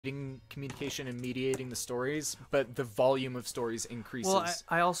communication and mediating the stories, but the volume of stories increases. Well,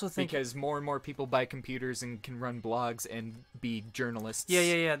 I also think because more and more people buy computers and can run blogs and be journalists.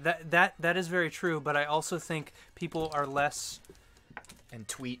 Yeah. That is very true, but I also think people are less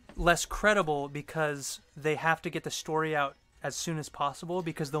credible because they have to get the story out as soon as possible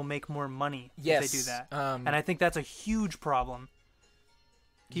because they'll make more money if they do that. And I think that's a huge problem.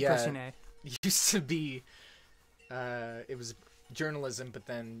 Keep pressing A. Used to be it was journalism, but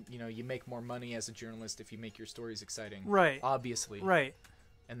then you make more money as a journalist if you make your stories exciting, right? Obviously, right.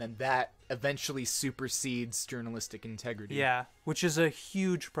 And then that eventually supersedes journalistic integrity. Yeah, which is a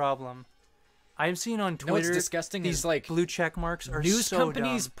huge problem. I've seen on Twitter. What's disgusting these is like blue check marks are news so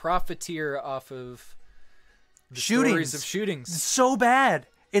companies dumb. profiteer off of the shootings. Stories of shootings. So bad.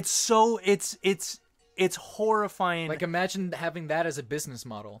 It's horrifying. Like, imagine having that as a business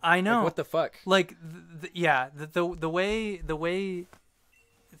model. I know. Like, what the fuck? Like, the way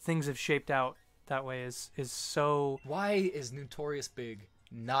things have shaped out that way is so. Why is Notorious Big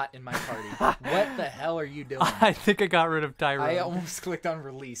not in my party? What the hell are you doing? I think I got rid of Tyrone. I almost clicked on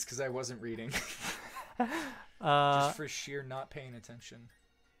release because I wasn't reading. Just for sheer not paying attention.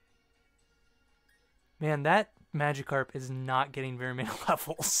 Man, that Magikarp is not getting very many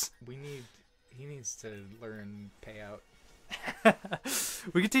levels. He needs to learn payout.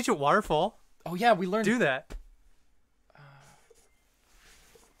 We could teach it Waterfall. Oh yeah, we learned. Do that.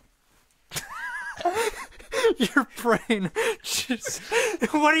 Your brain just...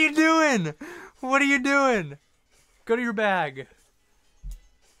 What are you doing? What are you doing? Go to your bag.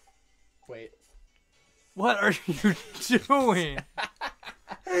 Wait. What are you doing?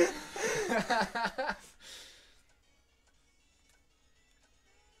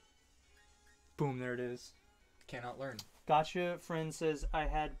 Boom, there it is. Cannot learn. Gotcha friend says I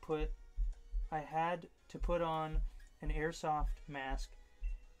had to put on an airsoft mask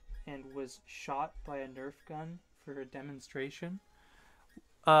and was shot by a Nerf gun for a demonstration.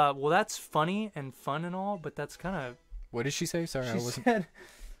 Well, that's funny and fun and all, but that's kind of... What did she say? Sorry,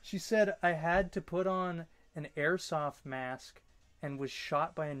 She said I had to put on an airsoft mask and was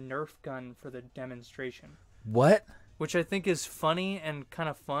shot by a Nerf gun for the demonstration. What? Which I think is funny and kind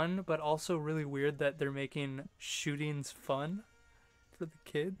of fun, but also really weird that they're making shootings fun for the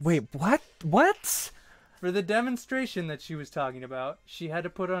kids. Wait, what? What? For the demonstration that she was talking about, she had to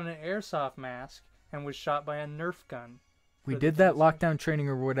put on an airsoft mask and was shot by a Nerf gun. We did that lockdown training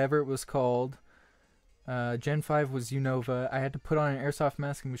or whatever it was called. Gen 5 was Unova. I had to put on an airsoft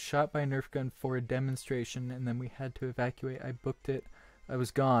mask and was shot by a Nerf gun for a demonstration, and then we had to evacuate. I booked it. I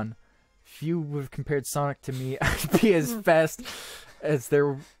was gone. If you would have compared Sonic to me, I'd be as fast as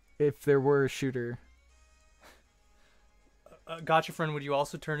if there were a shooter. Gotcha friend, would you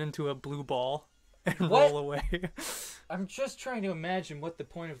also turn into a blue ball and roll away? I'm just trying to imagine what the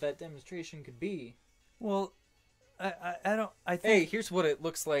point of that demonstration could be. Well, I think... Hey, here's what it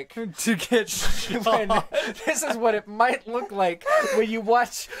looks like to get shot. This is what it might look like when you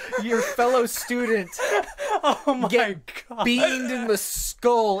watch your fellow student get beamed in the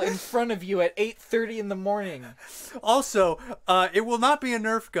skull in front of you at 8:30 in the morning. Also, it will not be a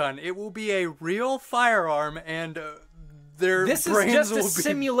Nerf gun. It will be a real firearm, and their this brains is just will a be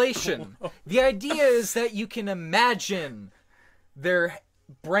simulation. The idea is that you can imagine their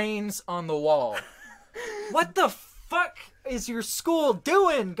brains on the wall. What the fuck is your school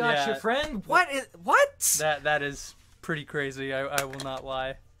doing, Gotcha friend? What? That is pretty crazy. I will not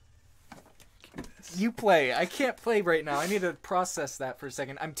lie. You play. I can't play right now. I need to process that for a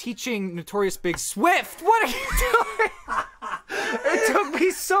second. I'm teaching Notorious Big Swift. What are you doing? It took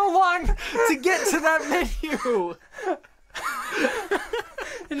me so long to get to that menu.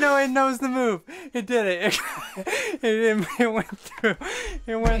 No, it knows the move. It did it. It went through.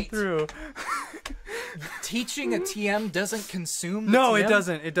 It went through. Teaching a TM doesn't consume the No, TM? it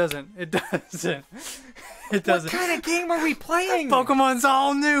doesn't. It doesn't. It doesn't. It doesn't. What kind of game are we playing? Pokemon's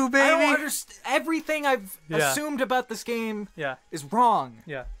all new, baby. I don't understand. Everything I've assumed about this game is wrong.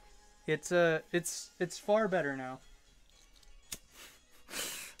 Yeah. It's far better now.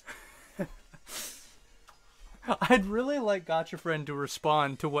 I'd really like Gotcha Friend to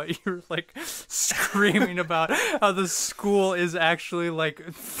respond to what you're like screaming about, how the school is actually like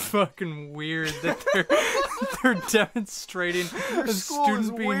fucking weird that they're demonstrating a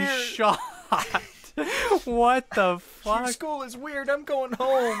student being shot. What the fuck? Your school is weird. I'm going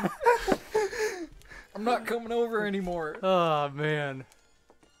home. I'm not coming over anymore. Oh man.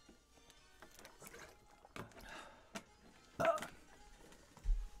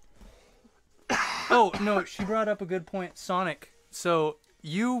 Oh no, she brought up a good point. Sonic. So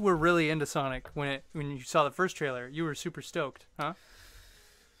you were really into Sonic when you saw the first trailer. You were super stoked, huh?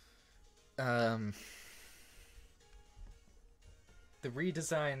 The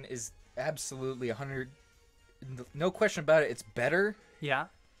redesign is absolutely 100. No question about it. It's better. Yeah.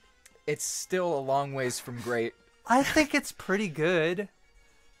 It's still a long ways from great. I think it's pretty good.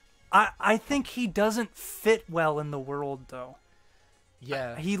 I think he doesn't fit well in the world, though.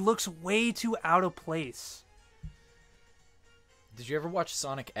 Yeah. He looks way too out of place. Did you ever watch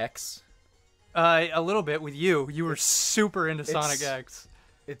Sonic X? A little bit with you. You were super into Sonic X.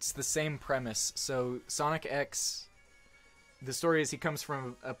 It's the same premise. So Sonic X, the story is he comes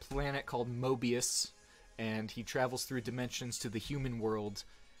from a planet called Mobius, and he travels through dimensions to the human world,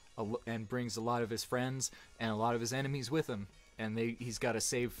 and brings a lot of his friends and a lot of his enemies with him. And he's got to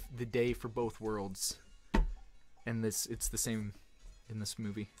save the day for both worlds. And it's the same in this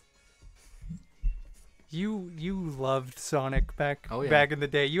movie. You loved Sonic back Oh, yeah. back in the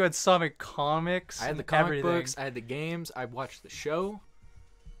day. You had Sonic comics. I had the and comic everything. books, I had the games, I watched the show.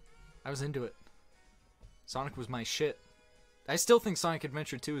 I was into it. Sonic was my shit. I still think Sonic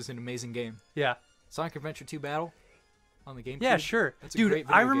Adventure 2 is an amazing game. Yeah. Sonic Adventure 2 Battle on the GameCube. Yeah, sure. That's a Dude, great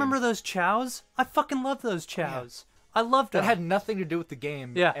I video remember game. those chows. I fucking loved those chows. I loved them. That had nothing to do with the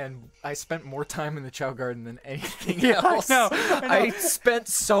game. Yeah. And I spent more time in the Chow Garden than anything Yeah, else. I know. I spent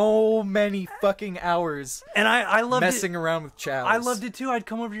so many fucking hours And I loved messing it. around with chows. I loved it too. I'd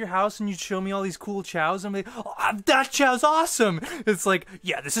come over to your house and you'd show me all these cool chows. I'm like, oh, that chow's awesome. It's like,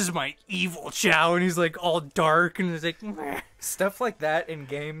 yeah, this is my evil chow. And he's like all dark and he's like, meh. Stuff like that in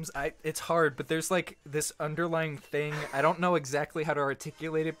games, it's hard, but there's like this underlying thing. I don't know exactly how to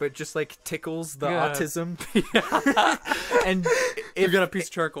articulate it, but just like tickles the Yeah. autism. And You got a piece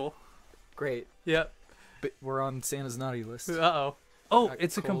of charcoal. great. Yep. But we're on Santa's naughty list. Uh-oh. Oh, Got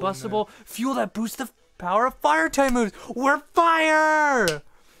it's a coal in combustible fuel that boosts the power of fire type moves. We're fire! There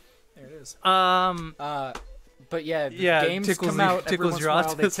it is. But yeah, the Yeah, games tickles come the- out every tickles once your in a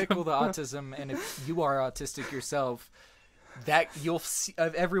while. They autism. tickle the autism, and if you are autistic yourself, that you'll see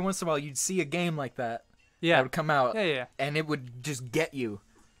every once in a while you'd see a game like that. Yeah. That would come out, Yeah. and it would just get you,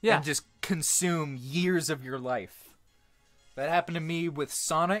 Yeah. and just consume years of your life. That happened to me with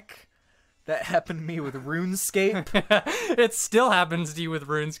Sonic. That happened to me with RuneScape. It still happens to you with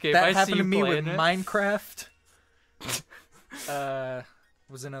RuneScape. That I see happened to you me with playing it. Minecraft.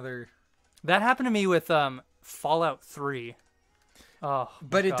 Was another. That happened to me with Fallout 3. Oh,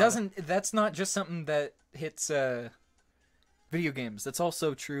 But my it God. doesn't. That's not just something that hits video games. That's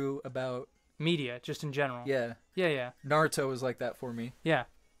also true about Media, just in general. yeah. Yeah. Naruto was like that for me. Yeah.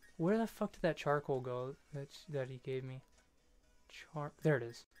 Where the fuck did that charcoal go that he gave me? There it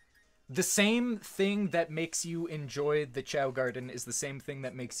is. The same thing that makes you enjoy the Chow Garden is the same thing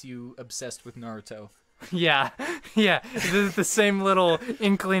that makes you obsessed with Naruto. Yeah. The same little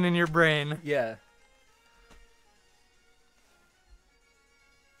inkling in your brain. Yeah.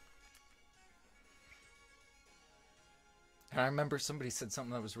 And I remember somebody said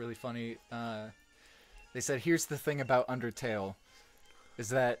something that was really funny. They said, here's the thing about Undertale, is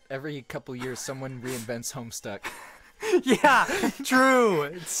that every couple years someone reinvents Homestuck. Yeah, true.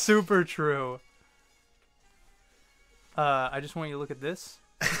 It's super true. I just want you to look at this.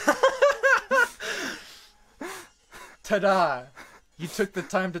 Ta-da! You took the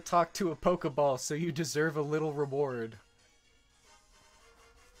time to talk to a Pokeball, so you deserve a little reward.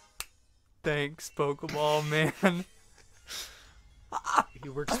 Thanks, Pokeball man. He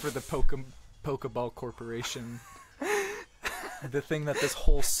works for the Pokeball Corporation. The thing that this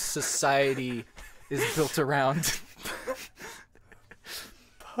whole society is built around.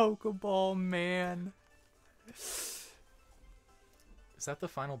 Pokeball man. Is that the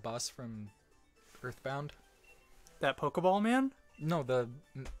final boss from Earthbound? That Pokeball man? No, the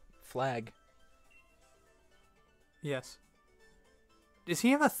flag. Yes. Does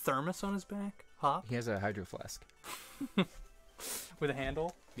he have a thermos on his back? Huh? He has a hydro flask. With a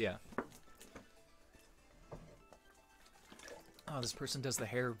handle? Yeah. Oh, this person does the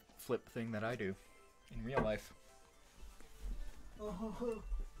hair flip thing that I do in real life. Oh,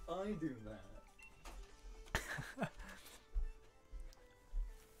 I do that.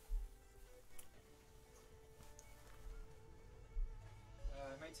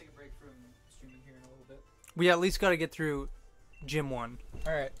 I might take a break from streaming here in a little bit. We at least got to get through Gym 1.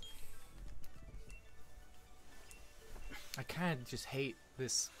 Alright. I kind of just hate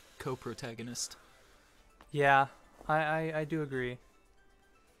this co-protagonist. Yeah, I do agree.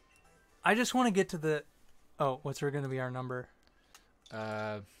 I just want to get to the... Oh, what's going to be our number?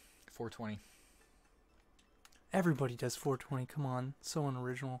 420. Everybody does 420. Come on. So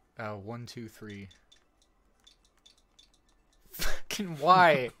unoriginal. 1, 2, 3. Fucking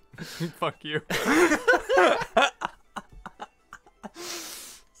why? Fuck you.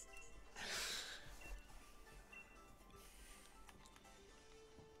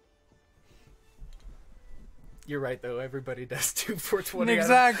 You're right, though. Everybody does do 420.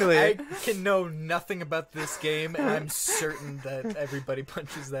 Exactly. I can know nothing about this game, and I'm certain that everybody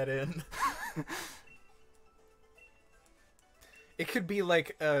punches that in. It could be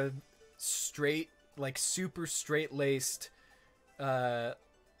like a straight, like super straight-laced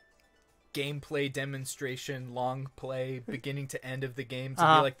gameplay demonstration, long play, beginning to end of the game to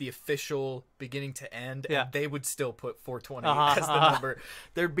be like the official beginning to end, and they would still put 420 as the number.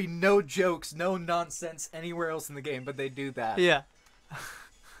 There'd be no jokes, no nonsense anywhere else in the game, but they do that. Yeah.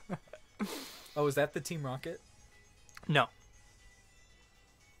 Oh, is that the Team Rocket? No.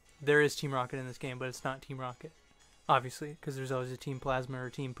 There is Team Rocket in this game, but it's not Team Rocket. Obviously, because there's always a Team Plasma or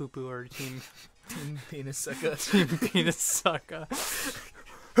Team Poo Poo or Team... Team Penis Sucker. Team Penis Sucker.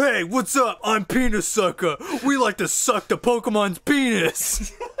 Hey, what's up? I'm Penis Sucker. We like to suck the Pokemon's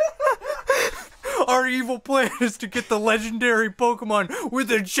penis. Our evil plan is to get the legendary Pokemon with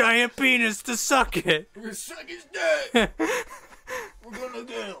a giant penis to suck it. We're gonna suck his dick. We're gonna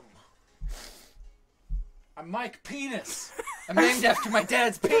get him. I'm Mike Penis. I'm named after my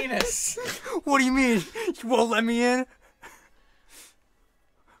dad's penis. What do you mean? You won't let me in?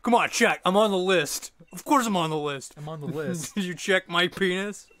 Come on, check. I'm on the list. Of course I'm on the list. I'm on the list. Did you check my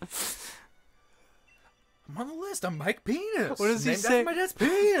penis? I'm on the list. I'm Mike Penis. What does he named say? After my dad's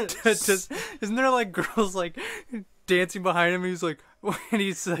penis. Isn't there like girls like dancing behind him? He's like, and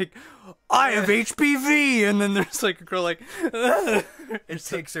he's like, I have HPV, and then there's like a girl like, ugh. It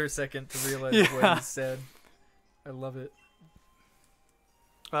takes her a second to realize what he said. I love it.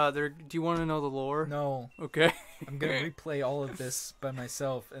 Do you want to know the lore? No. Okay. I'm gonna replay all of this by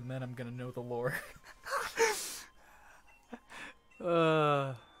myself, and then I'm gonna know the lore.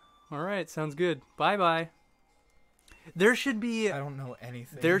 All right, sounds good. Bye. There should be. I don't know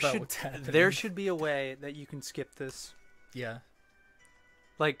anything. What's happening. There should be a way that you can skip this. Yeah.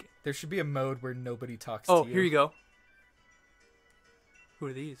 Like there should be a mode where nobody talks to you. Oh, here you go. Who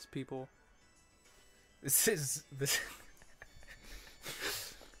are these people? This.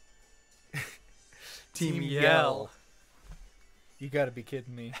 Team Yell. You gotta be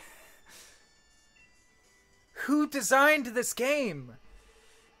kidding me. Who designed this game?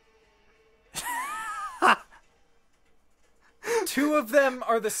 Two of them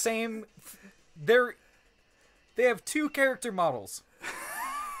are the same. They have two character models.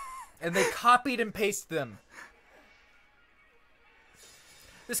 And they copied and pasted them.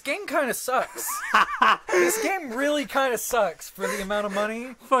 This game kind of sucks. This game really kind of sucks for the amount of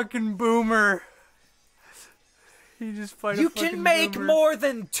money. Fucking boomer. You just fight You can make boomer. more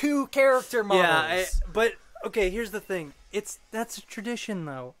than two character models. Yeah, but okay, here's the thing. That's a tradition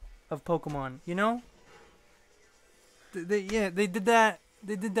though of Pokemon, you know? They did that.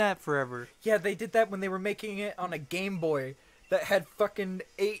 They did that forever. Yeah, they did that when they were making it on a Game Boy that had fucking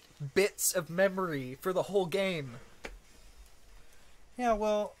 8 bits of memory for the whole game. Yeah,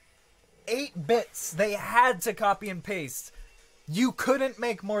 well, 8 bits. They had to copy and paste. You couldn't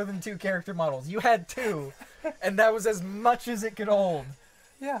make more than 2 character models. You had 2. And that was as much as it could hold.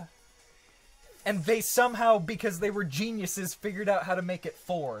 yeah. And they somehow, because they were geniuses, figured out how to make it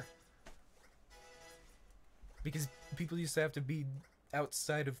 4. Because people used to have to be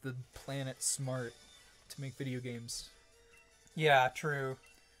outside of the planet smart to make video games. Yeah, true.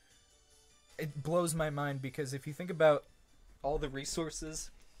 It blows my mind because if you think about all the resources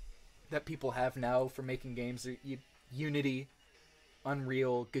that people have now for making games, Unity,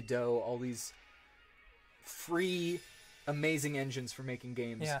 Unreal, Godot, all these free, amazing engines for making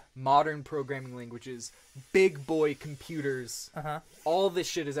games, modern programming languages, big boy computers, all this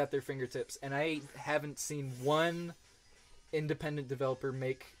shit is at their fingertips, and I haven't seen one independent developer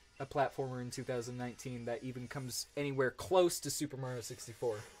make a platformer in 2019 that even comes anywhere close to Super Mario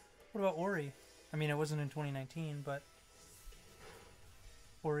 64. What about Ori? I mean, it wasn't in 2019, but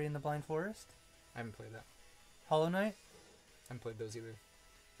Ori and the Blind Forest? I haven't played that. Hollow Knight? I haven't played those either.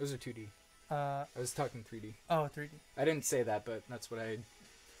 Those are 2D. I was talking 3D. Oh, 3D. I didn't say that, but that's what I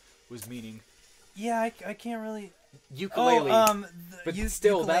was meaning. Yeah, I can't really... Ukulele. But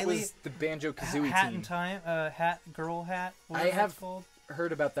still, ukulele, that was the Banjo-Kazooie Hat team. in Time, Girl Hat. I have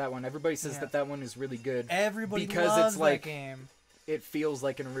heard about that one. Everybody says that one is really good. Everybody because loves it's like that game. It feels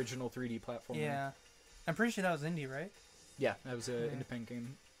like an original 3D platformer. Yeah, I'm pretty sure that was indie, right? Yeah, that was an independent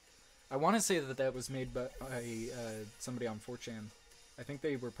game. I want to say that was made by somebody on 4chan. I think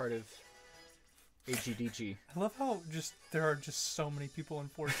they were part of AGDG. I love how there are just so many people in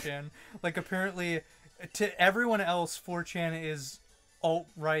 4chan. Like apparently, to everyone else, 4chan is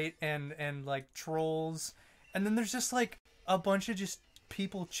alt-right and like trolls, and then there's just like a bunch of just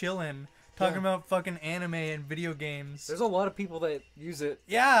people chilling, talking about fucking anime and video games. There's a lot of people that use it.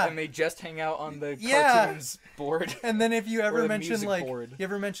 Yeah. And they just hang out on the cartoons board. And then if you ever Or the mention music like, board. you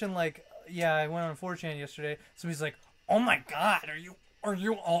ever mention like, yeah, I went on 4chan yesterday. Somebody's like, oh my god, are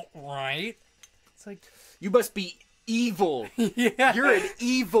you all right? It's like, You must be evil. yeah. You're an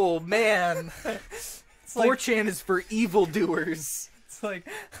evil man. It's like, 4chan is for evildoers. it's like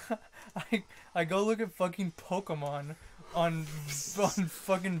I go look at fucking Pokémon on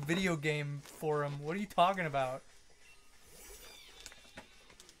fucking video game forum. What are you talking about?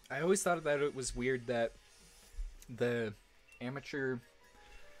 I always thought that it was weird that the amateur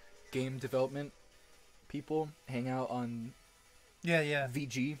game development people hang out on Yeah.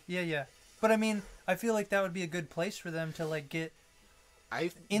 VG. Yeah. But I mean, I feel like that would be a good place for them to like get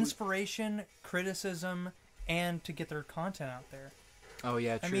inspiration, criticism, and to get their content out there. Oh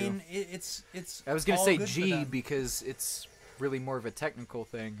yeah, true. I mean, it's. I was gonna all say good for G them. because it's really more of a technical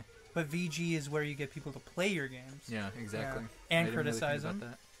thing. But VG is where you get people to play your games. Yeah, exactly. Yeah. And I didn't really criticize think about them.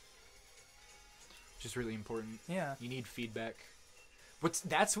 that. Which is really important. Yeah. You need feedback.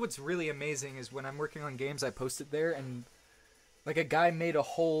 That's what's really amazing is when I'm working on games, I post it there, and like a guy made a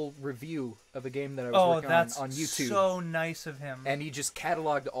whole review of a game that I was working on YouTube. So nice of him. And he just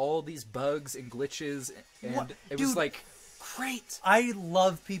cataloged all these bugs and glitches, and What? it Dude, was like great. I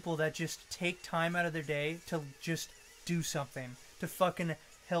love people that just take time out of their day to just do something to fucking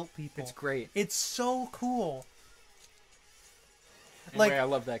help people. It's great. It's so cool. Anyway, Like, I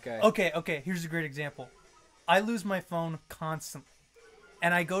love that guy. Okay, here's a great example. I lose my phone constantly.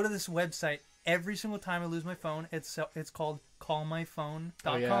 And I go to this website every single time I lose my phone. It's called callmyphone.com.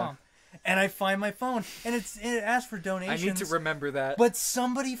 Oh, yeah. And I find my phone and it asks for I donations. need to remember that. But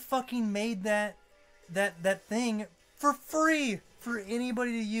somebody fucking made that thing for free for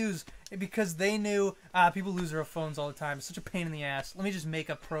anybody to use because they knew people lose their phones all the time. It's such a pain in the ass. Let me just make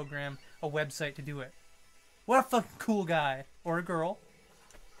a program, a website to do it. What a fucking cool guy or a girl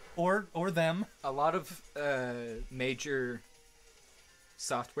or them. A lot of major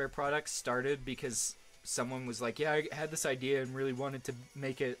software products started because someone was like, yeah, I had this idea and really wanted to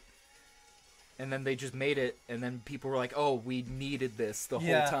make it, and then they just made it, and then people were like, oh, we needed this the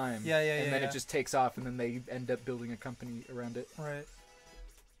whole time. And then it just takes off, and then they end up building a company around it. Right.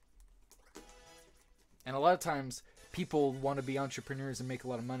 And a lot of times people want to be entrepreneurs and make a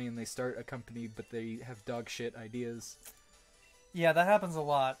lot of money, and they start a company, but they have dog shit ideas. Yeah, that happens a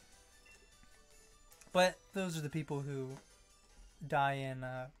lot. But those are the people who die in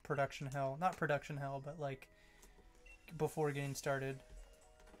production hell. Not production hell, but like before getting started.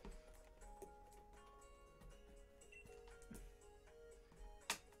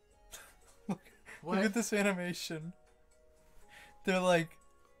 What? Look at this animation. They're like,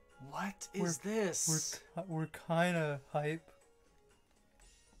 What is this? we're kind of hype.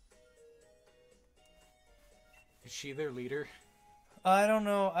 Is she their leader? I don't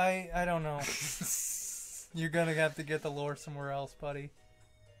know. I don't know. You're gonna have to get the lore somewhere else, buddy.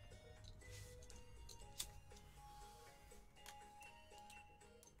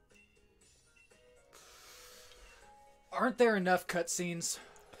 Aren't there enough cutscenes?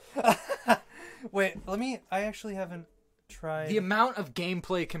 Wait, I actually haven't tried. The amount of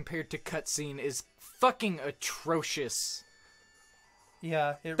gameplay compared to cutscene is fucking atrocious.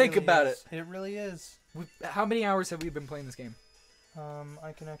 Yeah, Think about it. It really is. How many hours have we been playing this game?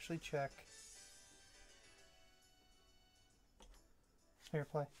 I can actually check. Here,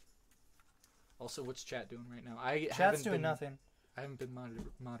 play. Also, what's chat doing right now? Chat's doing nothing. I haven't been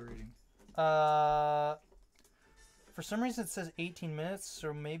moderating. For some reason it says 18 minutes,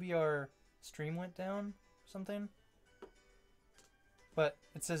 so maybe our stream went down or something. But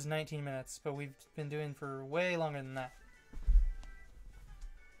it says 19 minutes, but we've been doing for way longer than that.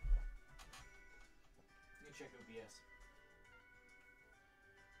 Let me check OBS.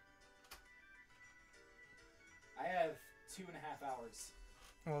 I have 2.5 hours.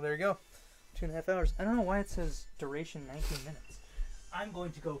 Well, there you go. 2.5 hours. I don't know why it says duration 19 minutes. I'm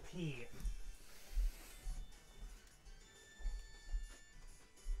going to go pee.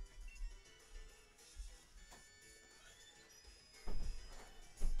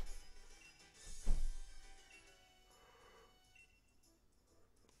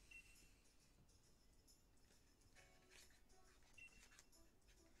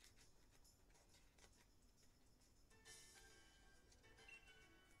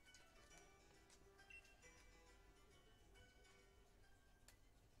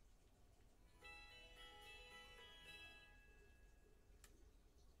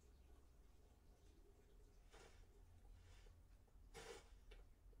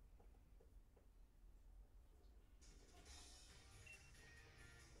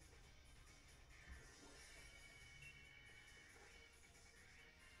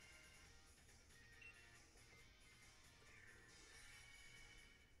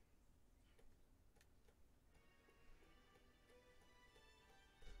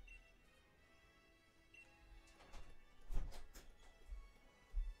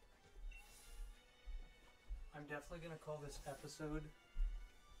 definitely gonna call this episode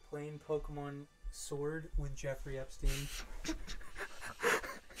 "Playing Pokemon Sword with Jeffrey Epstein."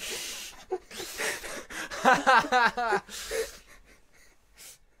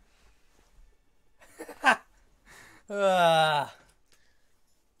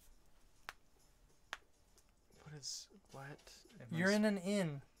 What? You're in an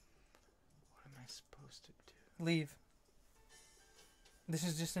inn. What am I supposed to do? Leave. This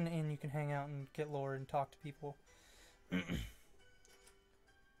is just an inn. You can hang out and get lore and talk to people.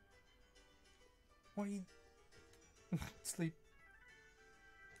 What are you... Sleep.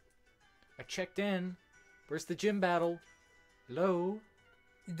 I checked in. Where's the gym battle? Hello?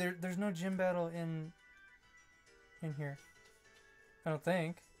 There's no gym battle in here. I don't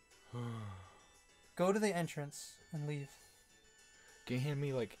think. Go to the entrance and leave. Can you hand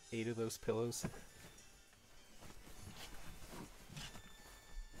me like 8 of those pillows?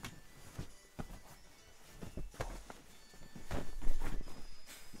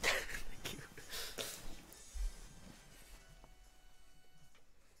 Thank you.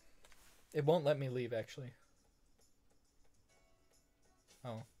 It won't let me leave, actually.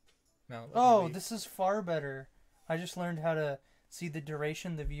 Oh. No. Oh, this is far better. I just learned how to see the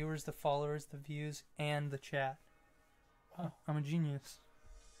duration, the viewers, the followers, the views, and the chat. Wow. I'm a genius.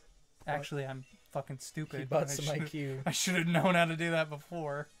 Actually, I'm fucking stupid. He bought some IQ. I should have known how to do that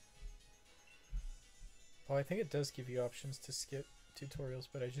before. Oh, I think it does give you options to skip tutorials,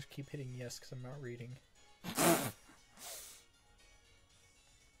 but I just keep hitting yes because I'm not reading. Christ,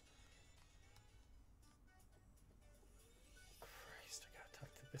 I gotta talk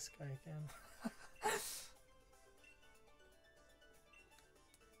to this guy again.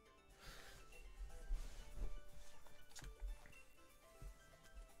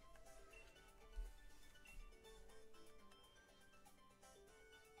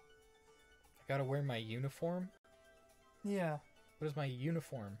 I gotta wear my uniform? Yeah. What is my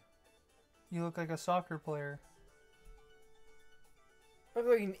uniform? You look like a soccer player. I'm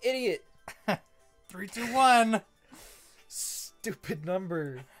like an idiot! 3, 2, 1! Stupid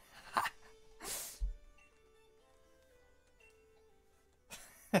number.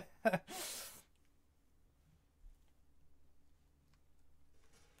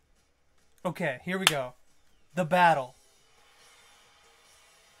 Okay, here we go. The battle.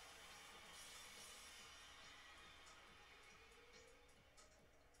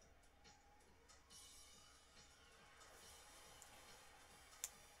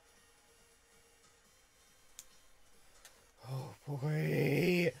 Oh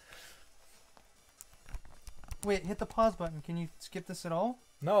boy. Wait, hit the pause button. Can you skip this at all?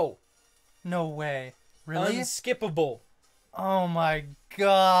 No. No way. Really? Unskippable. Oh my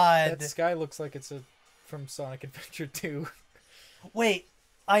god. That sky looks like it's from Sonic Adventure 2. Wait,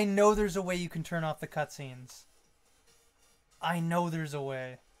 I know there's a way you can turn off the cutscenes. I know there's a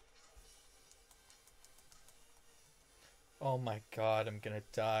way. Oh my god, I'm gonna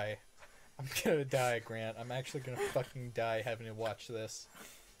die. I'm gonna die, Grant. I'm actually gonna fucking die having to watch this.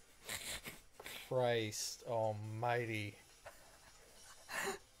 Christ almighty.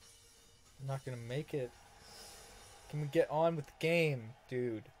 I'm not gonna make it. Can we get on with the game,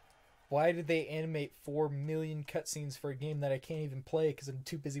 dude? Why did they animate 4 million cutscenes for a game that I can't even play because I'm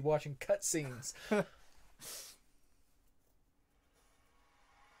too busy watching cutscenes?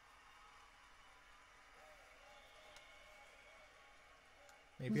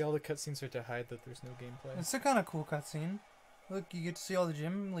 Maybe all the cutscenes are to hide that there's no gameplay. It's a kind of cool cutscene. Look, you get to see all the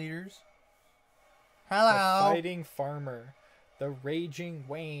gym leaders. The Hello. fighting farmer. The raging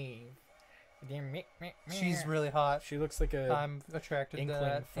wave. She's really hot. She looks like a I'm attracted to inkling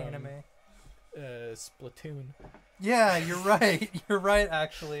that from- anime. Splatoon. Yeah, you're right. You're right,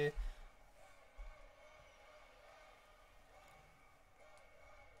 actually.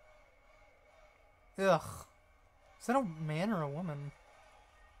 Ugh. Is that a man or a woman?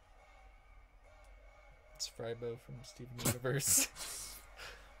 It's Frybo from Steven Universe.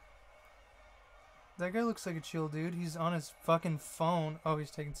 That guy looks like a chill dude. He's on his fucking phone. Oh,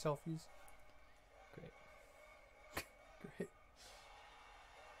 he's taking selfies. Great. Great.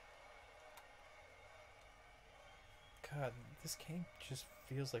 God, this game just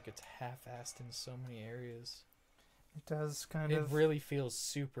feels like it's half-assed in so many areas. It does kind It of. really feels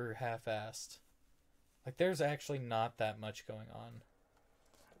super half-assed. Like, there's actually not that much going on.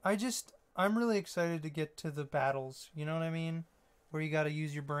 I'm really excited to get to the battles. You know what I mean? Where you gotta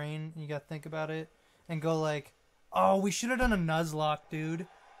use your brain and you gotta think about it and go like, oh, we should have done a Nuzlocke, dude.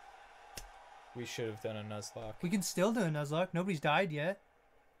 We should have done a Nuzlocke. We can still do a Nuzlocke. Nobody's died yet.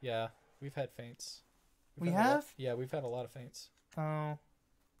 Yeah, we've had faints. We had a lot- have? Yeah, we've had a lot of faints. Oh.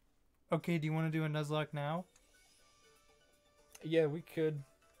 Okay, do you want to do a Nuzlocke now? Yeah, we could.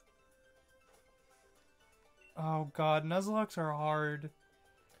 Oh god, Nuzlocks are hard.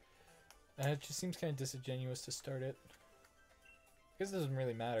 It just seems kind of disingenuous to start it. I guess it doesn't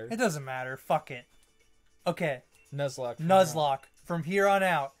really matter. It doesn't matter. Fuck it. Okay. Nuzlocke. Nuzlocke. From here on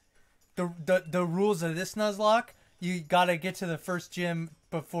out. The rules of this Nuzlocke, you gotta get to the first gym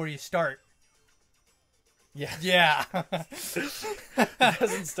before you start. Yeah. Yeah. It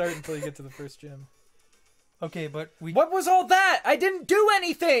doesn't start until you get to the first gym. Okay, but we... What was all that? I didn't do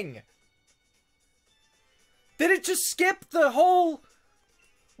anything! Did it just skip the whole...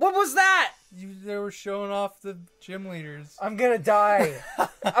 What was that? They were showing off the gym leaders. I'm gonna die.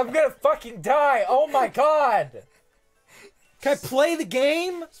 I'm gonna fucking die. Oh my god. Can I play the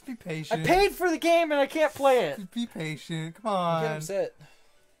game? Just be patient. I paid for the game and I can't play it. Just be patient. Come on. I'm getting upset.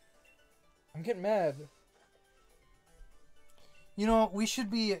 I'm getting mad. You know, we should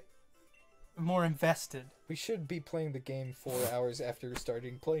be more invested. We should be playing the game 4 hours after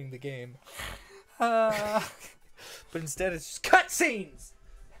starting playing the game. Uh... But instead it's just cutscenes!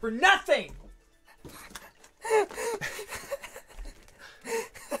 For nothing!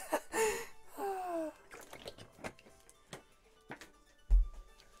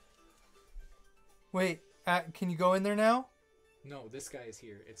 Wait, can you go in there now? No, this guy is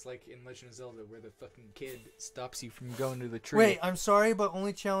here. It's like in Legend of Zelda where the fucking kid stops you from going to the tree. Wait, I'm sorry, but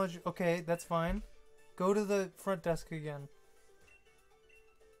only challenge... Okay, that's fine. Go to the front desk again.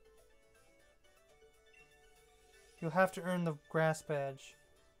 You'll have to earn the grass badge.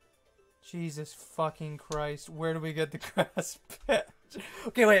 Jesus fucking Christ. Where do we get the grass badge?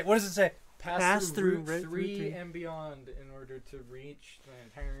 Okay, wait, what does it say? Pass through Route Route 3 and beyond in order to reach the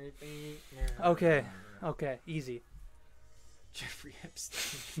entire thing. Okay, okay, easy. Jeffrey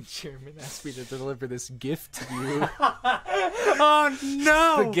Epstein, chairman, asked me to deliver this gift to you. Oh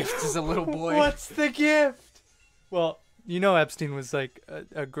no! The gift is a little boy. What's the gift? Well, you know Epstein was like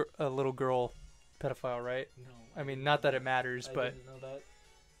a little girl pedophile, right? No. I mean, not that it matters, but... I didn't know that.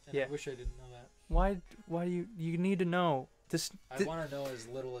 And Yeah. I wish I didn't know that. Why do you need to know? I want to know as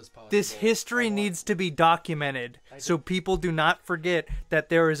little as possible. This history needs to be documented so people do not forget that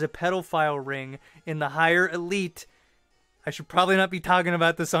there is a pedophile ring in the higher elite. I should probably not be talking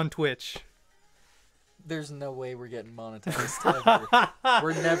about this on Twitch. There's no way we're getting monetized ever.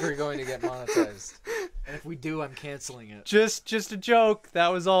 We're never going to get monetized. And if we do, I'm canceling it. Just a joke. That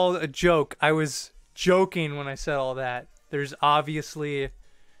was all a joke. I was joking when I said all that. There's obviously...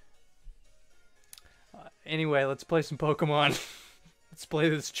 Anyway, let's play some Pokemon. Let's play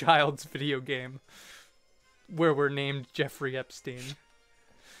this child's video game where we're named Jeffrey Epstein.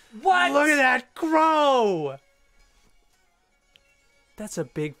 What? Look at that crow! That's a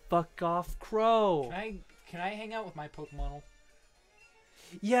big fuck off crow. Can I hang out with my Pokemon?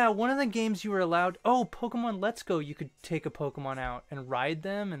 Yeah, one of the games you were allowed... Oh, Pokemon Let's Go. You could take a Pokemon out and ride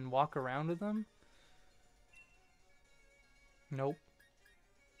them and walk around with them. Nope.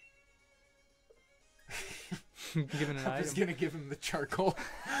 Given an I was item. gonna give him the charcoal.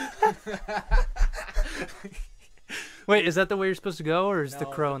 Wait, is that the way you're supposed to go, or is the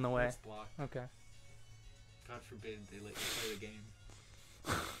No, crow in the way? it's blocked. Okay. God forbid they let you play the game.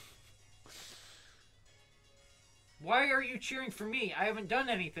 Why are you cheering for me? I haven't done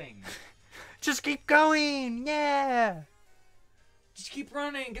anything. Just keep going! Yeah! Just keep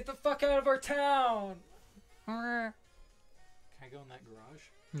running. Get the fuck out of our town. Can I go in that garage?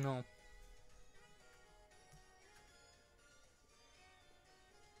 No.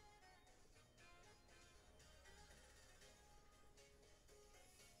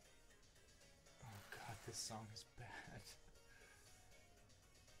 Oh god, this song is bad.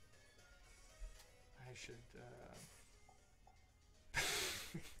 I should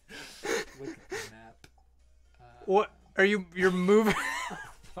look at the map. What? Are you're moving?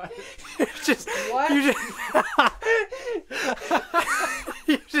 What? just What? You just,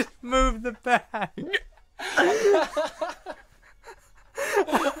 you just moved the bag.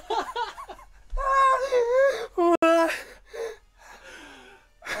 What?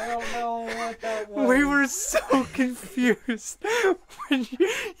 I don't know what that was. We were so confused when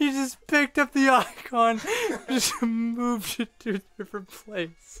you just picked up the icon, just moved it to a different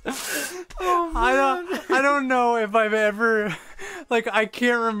place. Oh, I don't know if I've ever, like, I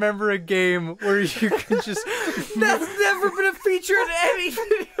can't remember a game where you can just. That's never been a feature in any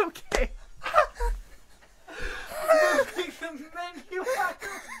video game. Moving the menu icons.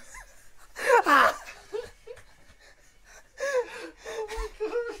 Oh my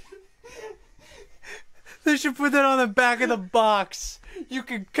god. They should put that on the back of the box. You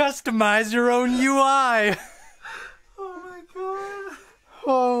can customize your own UI. Oh my god.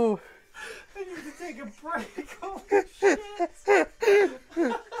 Oh. I need to take a break. Holy shit.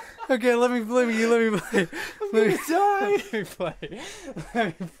 Okay, let me play. I'm gonna die. Let me play.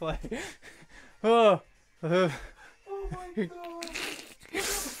 Let me play. Oh. Oh my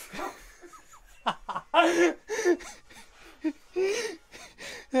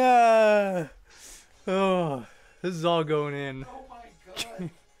god. Oh, this is all going in. Oh my god.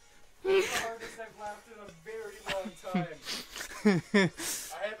 This is the hardest I've laughed in a very long time.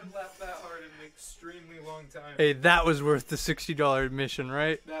 I haven't laughed that hard in an extremely long time. Hey, that was worth the $60 admission,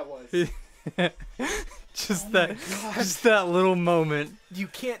 right? That was. Just that little moment. You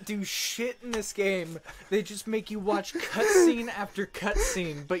can't do shit in this game. They just make you watch cutscene after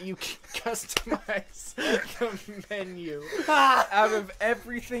cutscene, but you can customize the menu out of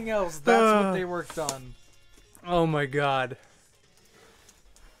everything else. That's what they worked on. Oh my god.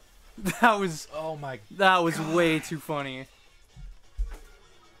 That was way too funny.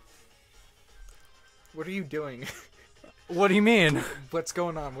 What are you doing? What do you mean? What's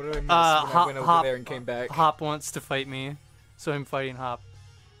going on? What did I miss when I went over there and came back? Hop wants to fight me, so I'm fighting Hop.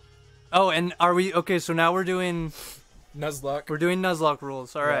 Oh, and are we okay? So now we're doing Nuzlocke. We're doing Nuzlocke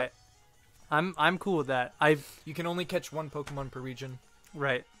rules. All right. I'm cool with that. You can only catch one Pokemon per region.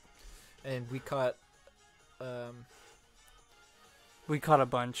 Right. And we caught a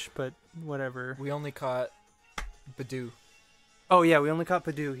bunch, but whatever. We only caught Badoo. Oh yeah, we only caught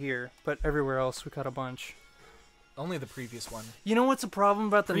Badoo here, but everywhere else we caught a bunch. Only the previous one. You know what's the problem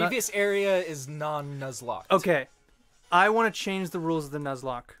about the previous area is non-Nuzlocke. Okay. I want to change the rules of the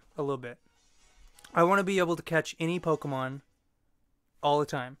Nuzlocke a little bit. I want to be able to catch any Pokemon all the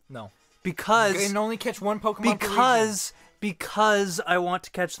time. No. Because you can only catch one Pokemon per region. Because I want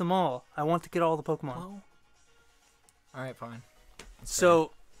to catch them all. I want to get all the Pokemon. Well, all right, fine. That's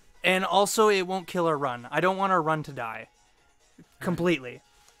so, fair. and also it won't kill our run. I don't want our run to die completely.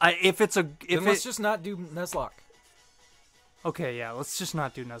 Then let's just not do Nuzlocke. Okay, yeah, let's just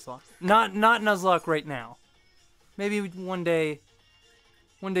not do Nuzlocke. Not Nuzlocke right now. Maybe one day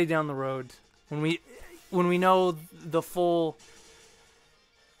down the road when we know the full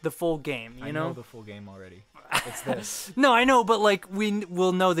game, you know? I know the full game already. It's this. No, I know, but like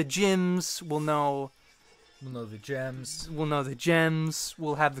we'll know the gyms, we'll know the gems. We'll know the gems.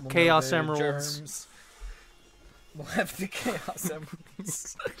 We'll have the Chaos Emeralds. Germs. We'll have the Chaos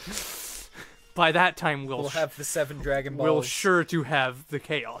Emeralds. By that time, we'll have the 7 Dragon Balls. We'll sure to have the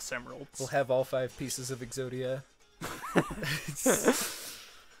Chaos Emeralds. We'll have all 5 pieces of Exodia.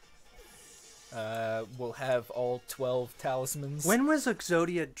 We'll have all 12 talismans. When was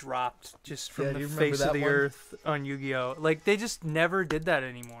Exodia dropped just from the face of the earth on Yu-Gi-Oh? Like, they just never did that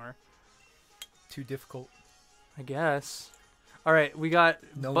anymore. Too difficult. I guess. All right, we got...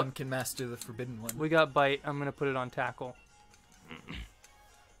 No one can master the forbidden one. We got Bite. I'm going to put it on Tackle.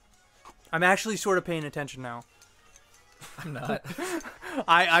 I'm actually sort of paying attention now. I'm not.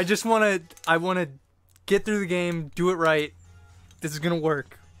 I just want to get through the game, do it right. This is going to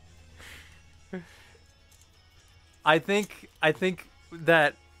work. I think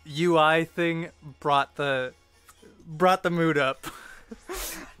that UI thing brought the mood up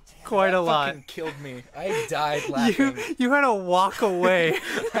quite a lot. Fucking killed me. I died laughing. You had to walk away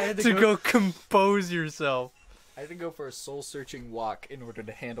to go compose yourself. I had to go for a soul-searching walk in order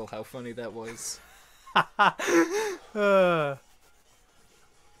to handle how funny that was.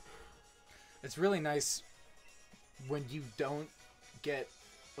 It's really nice when you don't get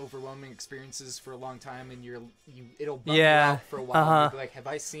overwhelming experiences for a long time, and it'll bum you out for a while. You'll be like, have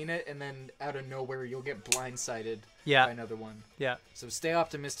I seen it? And then out of nowhere, you'll get blindsided by another one. Yeah. So stay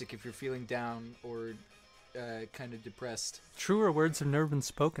optimistic if you're feeling down or kind of depressed. Truer words have never been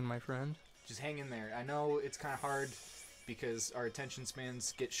spoken, my friend. Just hang in there. I know it's kind of hard because our attention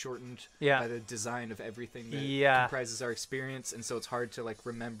spans get shortened by the design of everything that comprises our experience, and so it's hard to like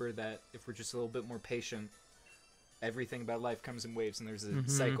remember that if we're just a little bit more patient, everything about life comes in waves, and there's a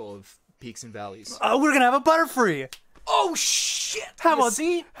cycle of peaks and valleys. Oh, we're gonna have a Butterfree! Oh shit! How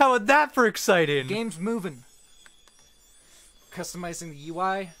about that for exciting? Game's moving. Customizing the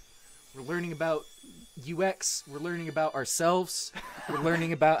UI. We're learning about UX. We're learning about ourselves. We're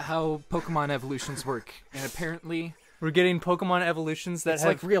learning about how Pokemon evolutions work, and apparently we're getting Pokemon evolutions that have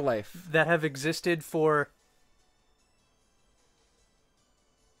like real life that have existed for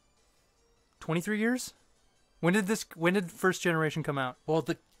 23 years. When did first generation come out? Well,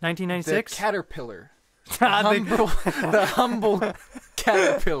 the 1996. The caterpillar, the humble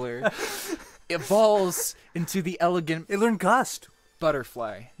caterpillar, evolves into the elegant. It learned Gust.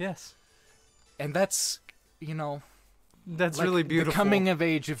 Butterfly. Yes. And that's, that's like really beautiful. The coming of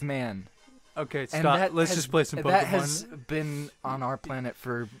age of man. Okay, And stop. Let's just play some Pokemon. That has been on our planet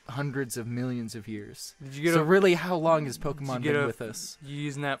for hundreds of millions of years. Did you get so really, how long has Pokemon been with us? You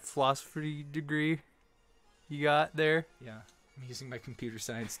using that philosophy degree you got there? Yeah, I'm using my computer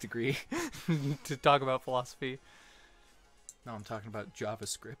science degree to talk about philosophy. No, I'm talking about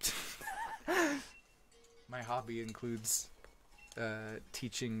JavaScript. My hobby includes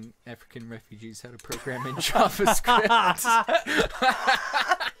teaching African refugees how to program in JavaScript.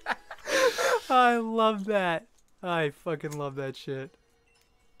 I love that. I fucking love that shit.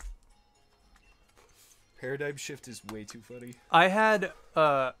 Paradigm shift is way too funny. I had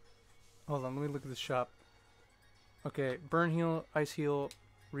hold on, let me look at the shop. Okay, burn heal, ice heal,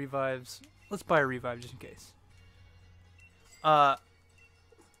 revives. Let's buy a revive just in case.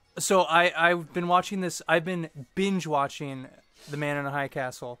 So I've been watching this. I've been binge watching The Man in the High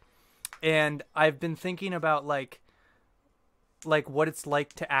Castle, and I've been thinking about like what it's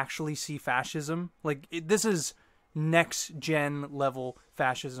like to actually see fascism. Like this is next gen level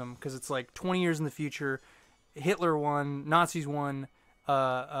fascism because it's like 20 years in the future. Hitler won, Nazis won,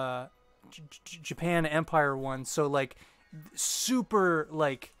 Japan Empire won. So like super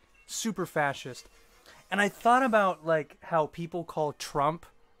fascist. And I thought about like how people call Trump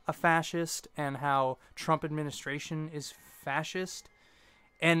a fascist and how Trump administration is fascist.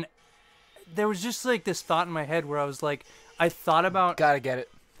 And there was just like this thought in my head where I was like, I thought about... Gotta get it.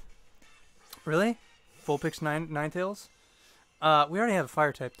 Really? Vulpix Ninetales? We already have a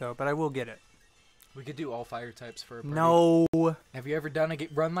fire type though, but I will get it. We could do all fire types for a party. No. Have you ever done a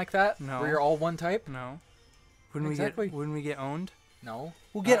run like that? No. Where you're all one type? No. Wouldn't we get owned? No.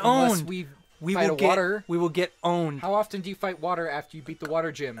 We'll get unless owned. We will get water. We will get owned. How often do you fight water after you beat the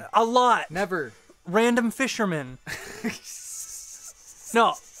water gym? A lot. Never. Random fishermen.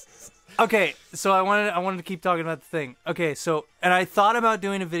 No. Okay, so I wanted to keep talking about the thing. Okay, so and I thought about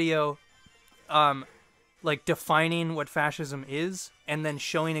doing a video like defining what fascism is and then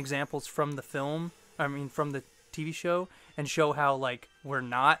showing examples from the film, from the TV show, and show how like we're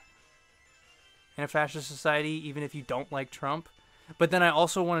not in a fascist society even if you don't like Trump. But then I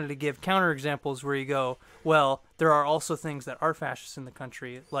also wanted to give counterexamples where you go, well, there are also things that are fascist in the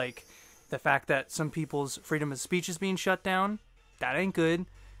country, like the fact that some people's freedom of speech is being shut down. That ain't good.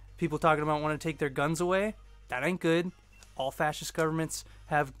 People talking about wanting to take their guns away. That ain't good. All fascist governments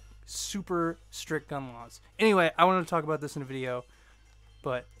have super strict gun laws. Anyway, I wanted to talk about this in a video,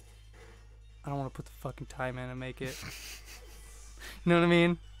 but I don't want to put the fucking time in and make it. You know what I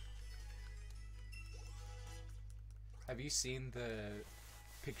mean? Have you seen the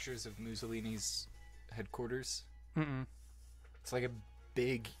pictures of Mussolini's headquarters? Mm-mm. It's like a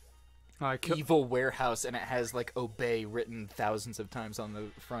big evil warehouse, and it has like "Obey" written thousands of times on the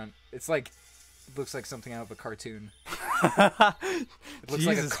front. It's like, it looks like something out of a cartoon. It looks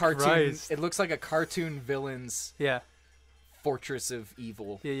like a cartoon. Christ. It looks like a cartoon villain's fortress of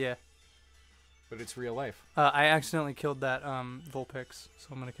evil. Yeah. But it's real life. I accidentally killed that Vulpix, so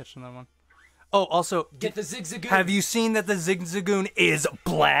I'm gonna catch another one. Oh, also, get the Zigzagoon. Have you seen that the Zigzagoon is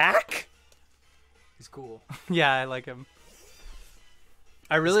black? He's cool. Yeah, I like him.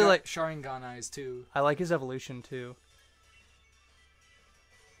 I really like Sharingan eyes too. I like his evolution too.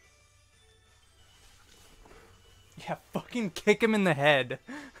 Yeah, fucking kick him in the head.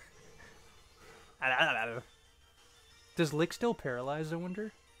 Does Lick still paralyzed, I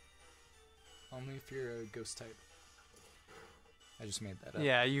wonder? Only if you're a ghost type. I just made that up.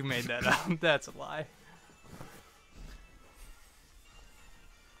 Yeah, you made that up. That's a lie.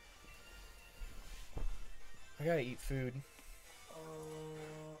 I gotta eat food.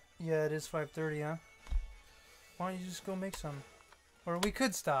 Yeah, it is 5:30, huh? Why don't you just go make some? Or we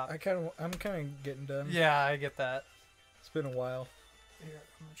could stop. I'm kind of getting done. Yeah, I get that. It's been a while. Here,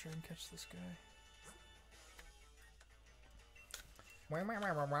 I'm gonna try and catch this guy.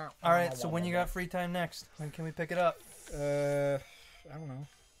 All right, so when you got free time next? When can we pick it up? I don't know.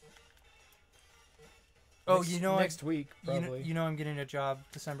 Oh, next week probably. You know I'm getting a job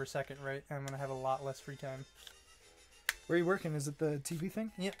December 2nd, right? I'm gonna have a lot less free time. Where are you working? Is it the TV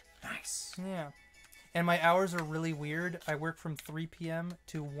thing? Yep. Nice. Yeah. And my hours are really weird. I work from 3 p.m.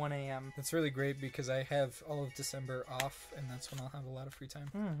 to 1 a.m. That's really great because I have all of December off, and that's when I'll have a lot of free time.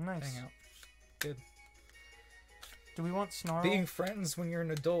 Nice. Hang out. Good. Do we want Snarl? Being friends when you're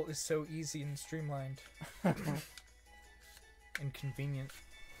an adult is so easy and streamlined. And convenient.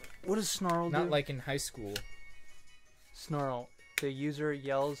 What does Snarl do? Not like in high school. Snarl. The user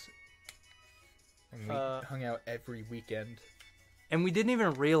yells. And we hung out every weekend. And we didn't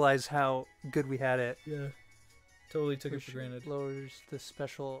even realize how good we had it. Yeah. Totally took it for granted. Lowers the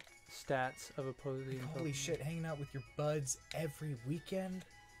special stats of opposing. Holy shit, hanging out with your buds every weekend?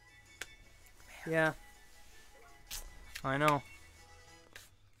 Yeah. I know.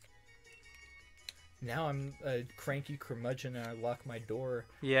 Now I'm a cranky curmudgeon and I lock my door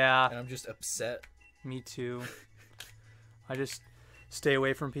Yeah. and I'm just upset. Me too. I just stay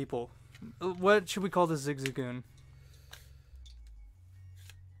away from people. What should we call the Zigzagoon?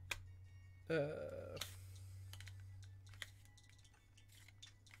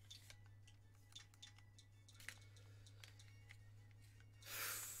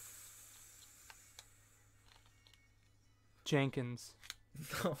 Jenkins.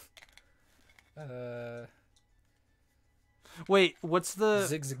 No. Wait, what's the...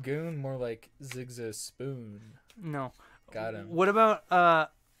 Zigzagoon, more like Zigzaspoon. No. Got him. What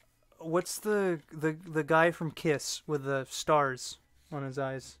about, what's the guy from Kiss with the stars on his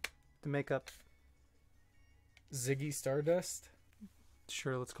eyes? The makeup. Ziggy Stardust?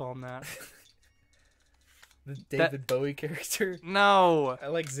 Sure, let's call him that. The David Bowie character? No! I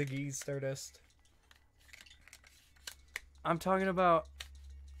like Ziggy Stardust. I'm talking about...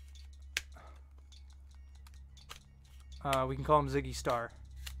 we can call him Ziggy Star.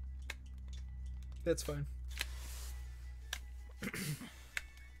 That's fine.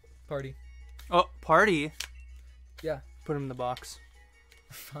 Party. Oh, Party? Yeah. Put him in the box.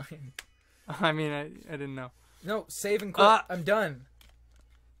 Fine. I mean, I didn't know. No, save and quit. I'm done.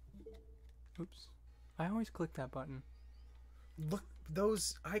 Oops. I always click that button. Look,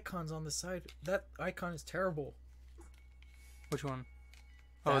 those icons on the side. That icon is terrible. Which one?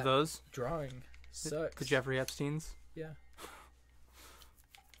 Oh, That those? Drawing sucks. The Jeffrey Epstein's? Yeah.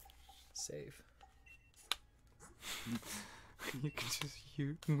 Save. You can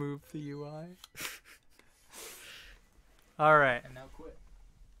just move the UI. Alright. And now quit.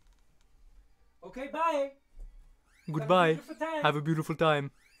 Okay, bye. Goodbye. Have a beautiful time. Have a beautiful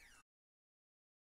time.